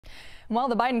While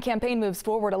the Biden campaign moves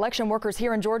forward, election workers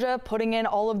here in Georgia putting in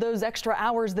all of those extra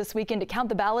hours this weekend to count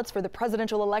the ballots for the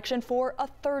presidential election for a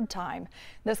third time.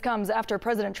 This comes after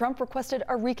President Trump requested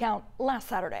a recount last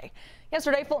Saturday.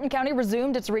 Yesterday, Fulton County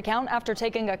resumed its recount after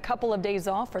taking a couple of days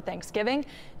off for Thanksgiving.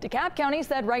 DeKalb County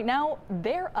said right now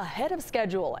they're ahead of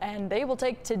schedule and they will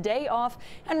take today off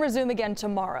and resume again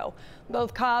tomorrow.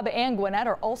 Both Cobb and Gwinnett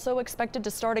are also expected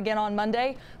to start again on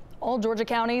Monday. All Georgia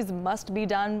counties must be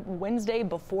done Wednesday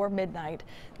before midnight.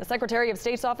 The Secretary of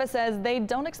State's office says they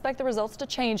don't expect the results to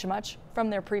change much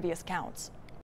from their previous counts.